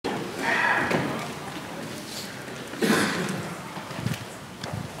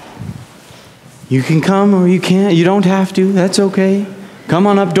You can come or you can't. You don't have to. That's okay. Come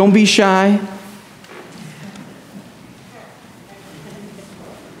on up. Don't be shy.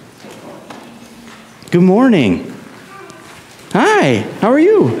 Good morning. Hi. How are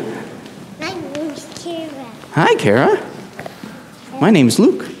you? My name's Kara. Hi, Kara. My name's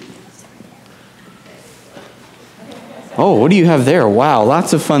Luke. Oh, what do you have there? Wow,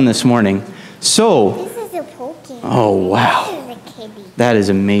 lots of fun this morning. So, This is a Pokemon. oh, wow. This is a kitty. That is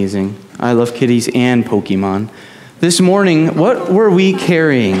amazing. I love kitties and Pokemon. This morning, what were we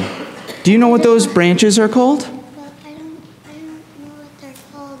carrying? Do you know what those branches are called? Well, I don't know what they're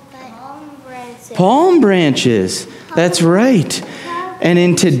called, but palm branches. Palm branches. That's right. And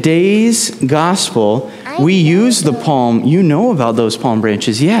in today's gospel, we use the palm. You know about those palm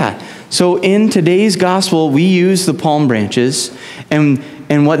branches, yeah. So in today's gospel, we use the palm branches. And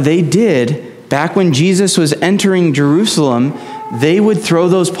what they did, back when Jesus was entering Jerusalem, they would throw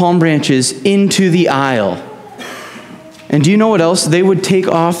those palm branches into the aisle. And do you know what else? They would take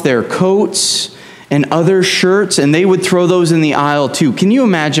off their coats and other shirts, and they would throw those in the aisle too. Can you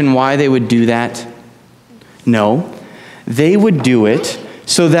imagine why they would do that? No. They would do it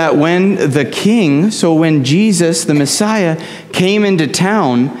so that when when Jesus, the Messiah, came into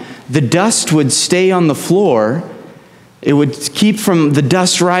town, the dust would stay on the floor. It would keep from the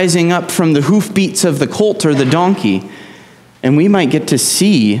dust rising up from the hoofbeats of the colt or the donkey. And we might get to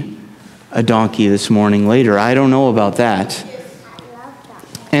see a donkey this morning later. I don't know about that.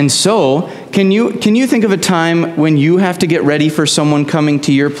 And so, can you think of a time when you have to get ready for someone coming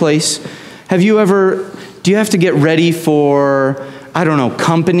to your place? Do you have to get ready for, I don't know,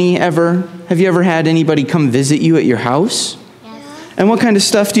 company ever? Have you ever had anybody come visit you at your house? Yes. And what kind of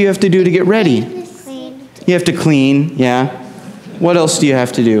stuff do you have to do to get ready? Clean. You have to clean, yeah. What else do you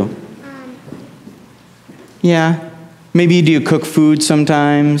have to do? Yeah. Maybe you do cook food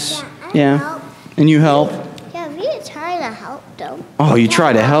sometimes. Yeah, I help. And you help? Yeah, we try to help them. Oh, you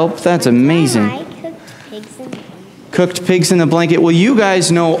try to help? That's amazing. I cooked pigs and Cooked pigs in the blanket. Well, you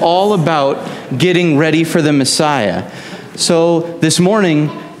guys know all about getting ready for the Messiah. So this morning,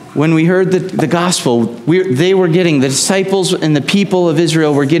 when we heard the gospel, the disciples and the people of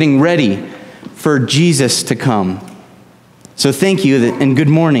Israel were getting ready for Jesus to come. So thank you and good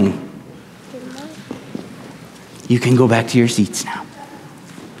morning. You can go back to your seats now.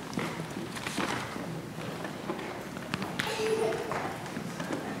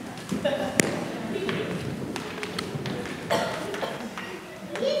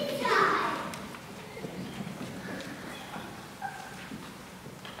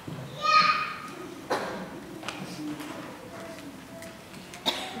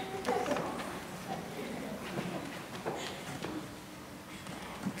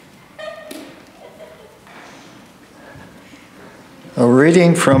 A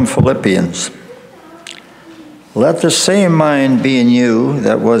reading from Philippians. Let the same mind be in you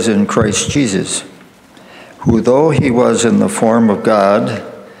that was in Christ Jesus, who though he was in the form of God,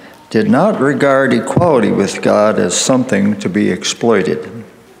 did not regard equality with God as something to be exploited,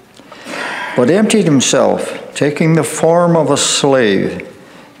 but emptied himself, taking the form of a slave,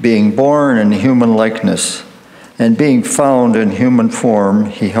 being born in human likeness, and being found in human form,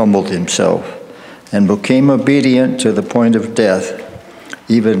 he humbled himself, and became obedient to the point of death,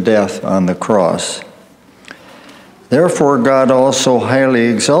 even death on the cross. Therefore God also highly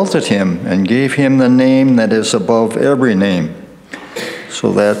exalted him and gave him the name that is above every name,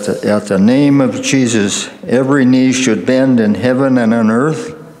 so that at the name of Jesus every knee should bend in heaven and on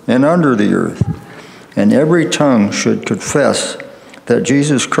earth and under the earth, and every tongue should confess that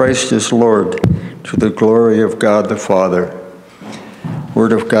Jesus Christ is Lord, to the glory of God the Father.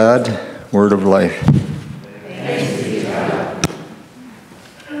 Word of God, word of life. Thanks be to God.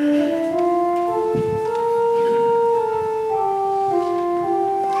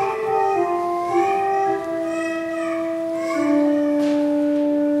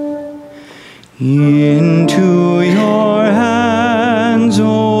 Into your hands,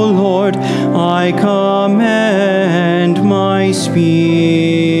 O Lord, I commend my spirit.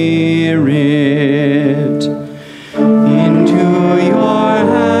 Into your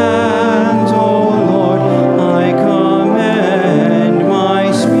hands, O Lord, I commend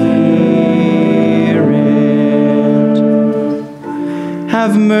my spirit.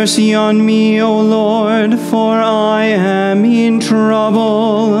 Have mercy on me, O Lord, for I am in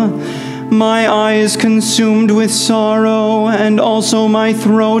trouble. My eye is consumed with sorrow, and also my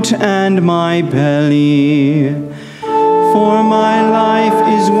throat and my belly. For my life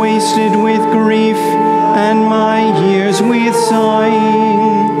is wasted with grief, and my years with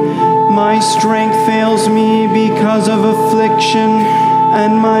sighing. My strength fails me because of affliction,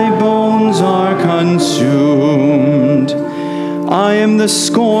 and my bones are consumed. I am the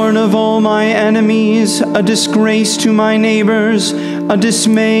scorn of all my enemies, a disgrace to my neighbors, a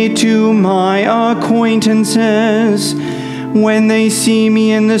dismay to my acquaintances. When they see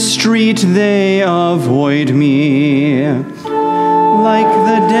me in the street, they avoid me. Like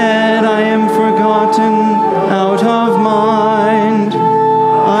the dead, I am forgotten, out of mind.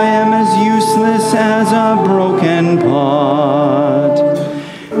 I am as useless as a broken pot.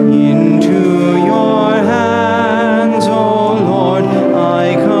 Into your hands, O Lord,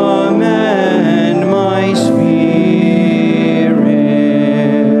 I commend my spirit.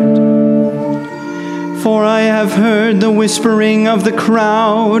 For I have heard the whispering of the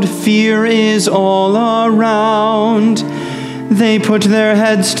crowd, fear is all around. They put their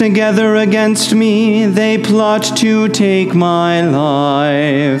heads together against me, they plot to take my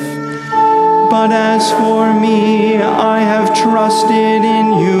life. But as for me, I have trusted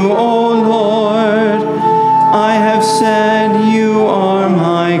in you, O Lord. I have said, you are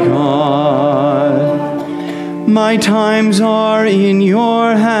my God. My times are in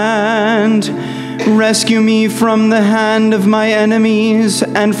your hand. Rescue me from the hand of my enemies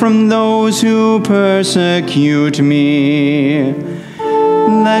and from those who persecute me.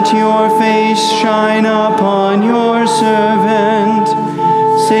 Let your face shine upon your servant.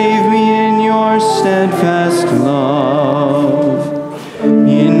 Save me in your steadfast love.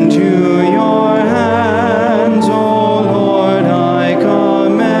 Into your hands, O Lord, I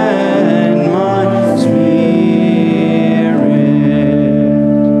commend my spirit.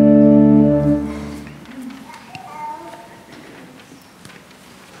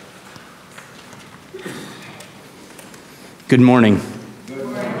 Good morning.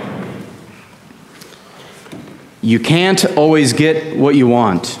 You can't always get what you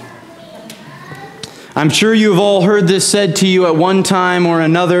want. I'm sure you've all heard this said to you at one time or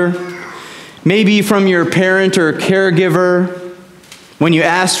another, maybe from your parent or caregiver, when you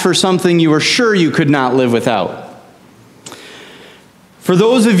asked for something you were sure you could not live without. For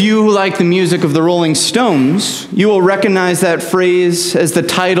those of you who like the music of the Rolling Stones, you will recognize that phrase as the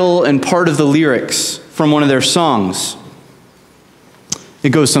title and part of the lyrics from one of their songs.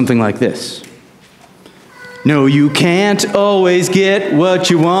 It goes something like this. No, you can't always get what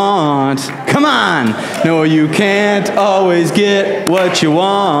you want. Come on! No, you can't always get what you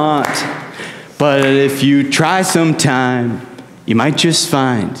want. But if you try sometime, you might just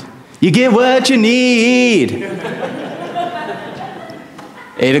find you get what you need.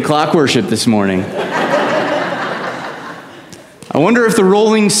 8 o'clock worship this morning. I wonder if the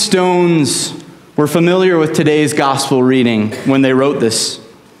Rolling Stones were familiar with today's gospel reading when they wrote this.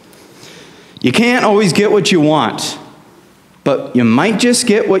 You can't always get what you want, but you might just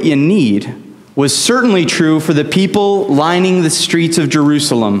get what you need was certainly true for the people lining the streets of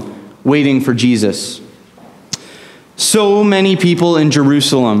Jerusalem waiting for Jesus. So many people in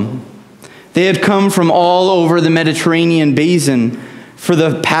Jerusalem. They had come from all over the Mediterranean basin for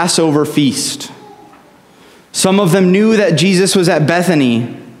the Passover feast. Some of them knew that Jesus was at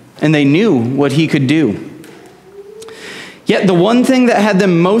Bethany, and they knew what he could do. Yet the one thing that had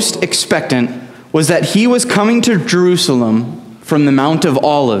them most expectant was that he was coming to Jerusalem from the Mount of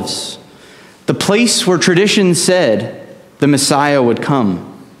Olives, the place where tradition said the Messiah would come.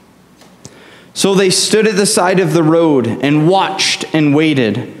 So they stood at the side of the road and watched and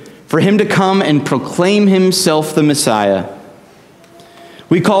waited for him to come and proclaim himself the Messiah.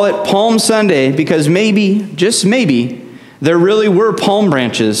 We call it Palm Sunday because maybe, just maybe, there really were palm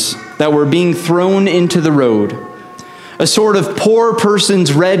branches that were being thrown into the road. A sort of poor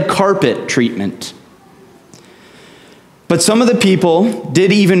person's red carpet treatment. But some of the people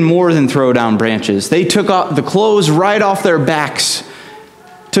did even more than throw down branches. They took the clothes right off their backs,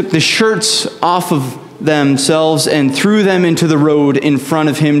 took the shirts off of themselves and threw them into the road in front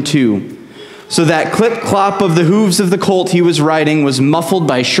of him too. So that clip-clop of the hooves of the colt he was riding was muffled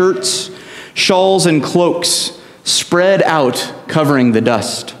by shirts, shawls, and cloaks spread out, covering the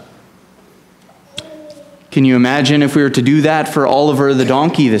dust. Can you imagine if we were to do that for Oliver the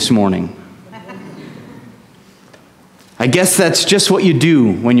donkey this morning? I guess that's just what you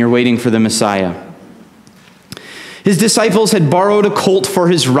do when you're waiting for the Messiah. His disciples had borrowed a colt for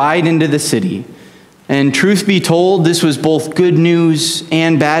his ride into the city. And truth be told, this was both good news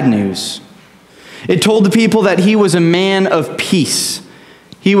and bad news. It told the people that he was a man of peace.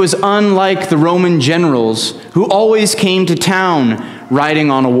 He was unlike the Roman generals who always came to town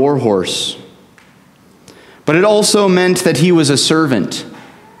riding on a war horse. But it also meant that he was a servant.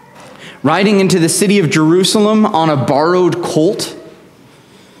 Riding into the city of Jerusalem on a borrowed colt?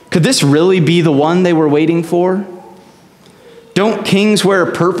 Could this really be the one they were waiting for? Don't kings wear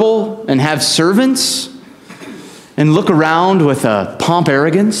purple and have servants and look around with a pomp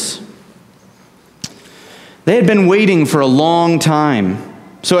arrogance? They had been waiting for a long time.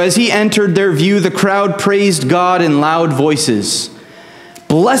 So as he entered their view, the crowd praised God in loud voices.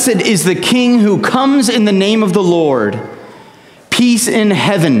 Blessed is the King who comes in the name of the Lord. Peace in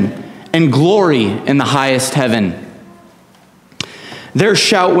heaven and glory in the highest heaven. Their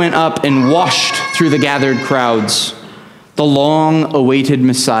shout went up and washed through the gathered crowds. The long-awaited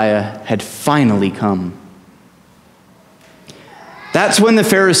Messiah had finally come. That's when the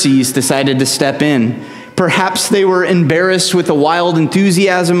Pharisees decided to step in. Perhaps they were embarrassed with the wild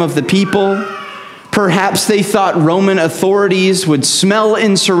enthusiasm of the people. Perhaps they thought Roman authorities would smell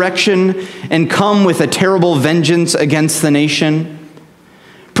insurrection and come with a terrible vengeance against the nation.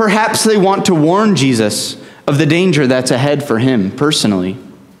 Perhaps they want to warn Jesus of the danger that's ahead for him personally.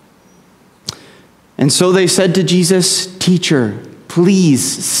 And so they said to Jesus, "Teacher,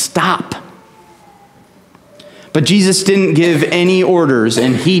 please stop." But Jesus didn't give any orders,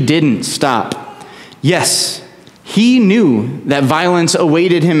 and he didn't stop. Yes, he knew that violence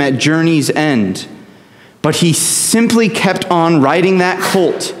awaited him at journey's end, but he simply kept on riding that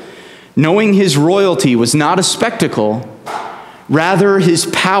colt, knowing his royalty was not a spectacle. Rather, his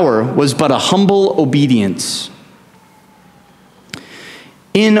power was but a humble obedience.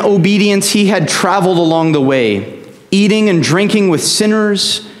 In obedience, he had traveled along the way, eating and drinking with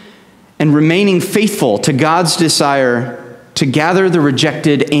sinners and remaining faithful to God's desire to gather the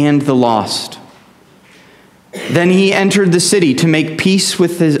rejected and the lost. Then he entered the city to make peace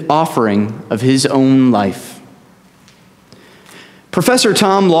with his offering of his own life. Professor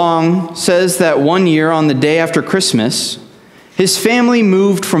Tom Long says that one year on the day after Christmas, his family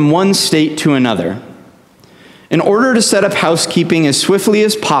moved from one state to another. In order to set up housekeeping as swiftly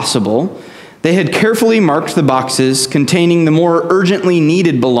as possible, they had carefully marked the boxes containing the more urgently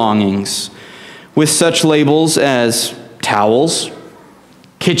needed belongings with such labels as towels,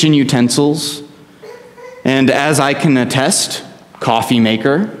 kitchen utensils, and, as I can attest, coffee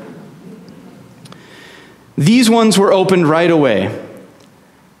maker. These ones were opened right away,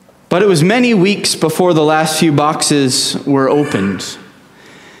 but it was many weeks before the last few boxes were opened.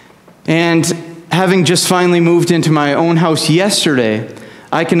 And having just finally moved into my own house yesterday,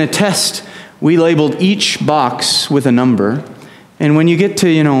 I can attest we labeled each box with a number. And when you get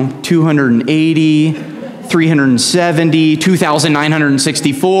to, 280, 370,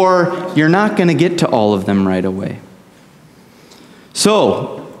 2,964, you're not going to get to all of them right away.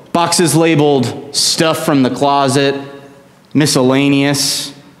 So, boxes labeled stuff from the closet,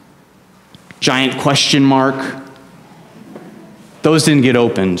 miscellaneous, giant question mark. Those didn't get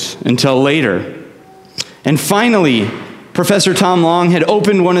opened until later. And finally, Professor Tom Long had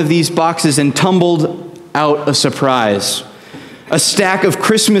opened one of these boxes and tumbled out a surprise. A stack of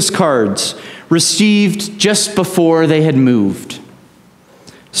Christmas cards received just before they had moved.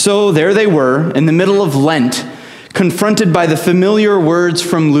 So there they were, in the middle of Lent, confronted by the familiar words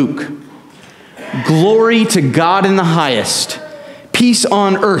from Luke. Glory to God in the highest, peace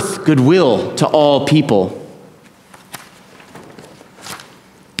on earth, goodwill to all people.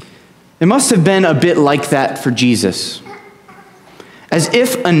 It must have been a bit like that for Jesus. As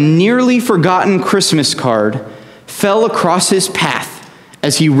if a nearly forgotten Christmas card fell across his path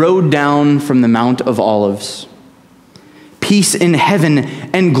as he rode down from the Mount of Olives. Peace in heaven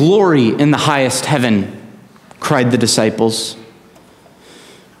and glory in the highest heaven, cried the disciples.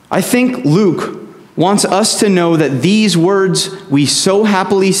 I think Luke wants us to know that these words we so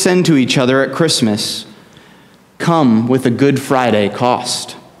happily send to each other at Christmas come with a Good Friday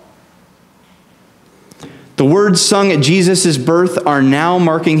cost. The words sung at Jesus' birth are now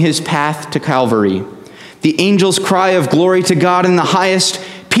marking his path to Calvary. The angel's cry of glory to God in the highest,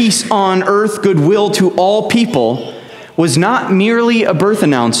 peace on earth, goodwill to all people, was not merely a birth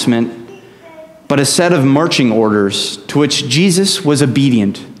announcement, but a set of marching orders to which Jesus was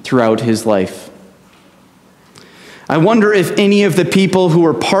obedient throughout his life. I wonder if any of the people who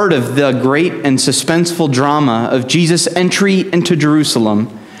were part of the great and suspenseful drama of Jesus' entry into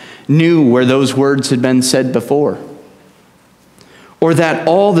Jerusalem knew where those words had been said before, or that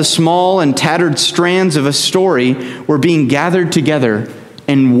all the small and tattered strands of a story were being gathered together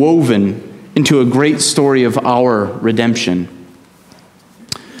and woven into a great story of our redemption,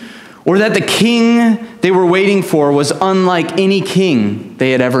 or that the king they were waiting for was unlike any king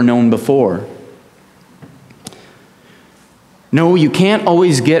they had ever known before. No, you can't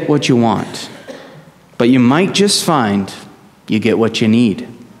always get what you want, but you might just find you get what you need.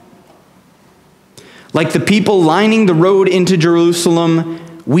 Like the people lining the road into Jerusalem,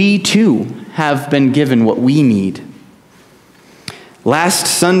 we too have been given what we need. Last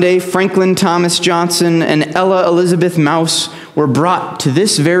Sunday, Franklin Thomas Johnson and Ella Elizabeth Mouse were brought to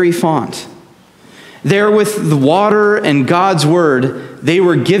this very font. There, with the water and God's word, they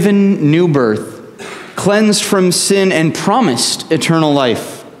were given new birth, cleansed from sin, and promised eternal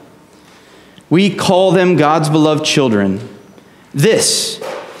life. We call them God's beloved children. This,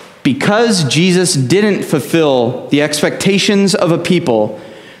 because Jesus didn't fulfill the expectations of a people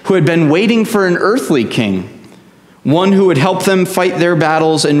who had been waiting for an earthly king, one who would help them fight their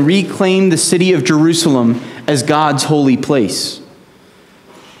battles and reclaim the city of Jerusalem as God's holy place.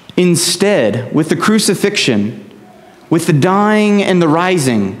 Instead, with the crucifixion, with the dying and the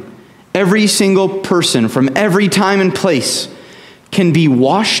rising, every single person from every time and place can be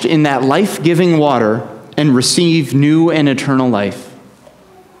washed in that life-giving water and receive new and eternal life.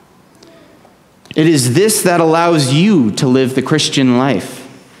 It is this that allows you to live the Christian life,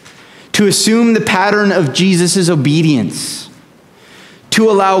 to assume the pattern of Jesus' obedience, to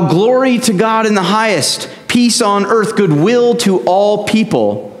allow glory to God in the highest, peace on earth, goodwill to all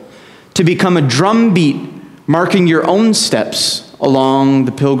people, to become a drumbeat marking your own steps along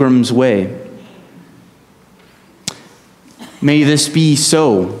the pilgrim's way. May this be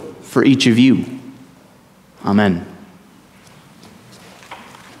so for each of you. Amen.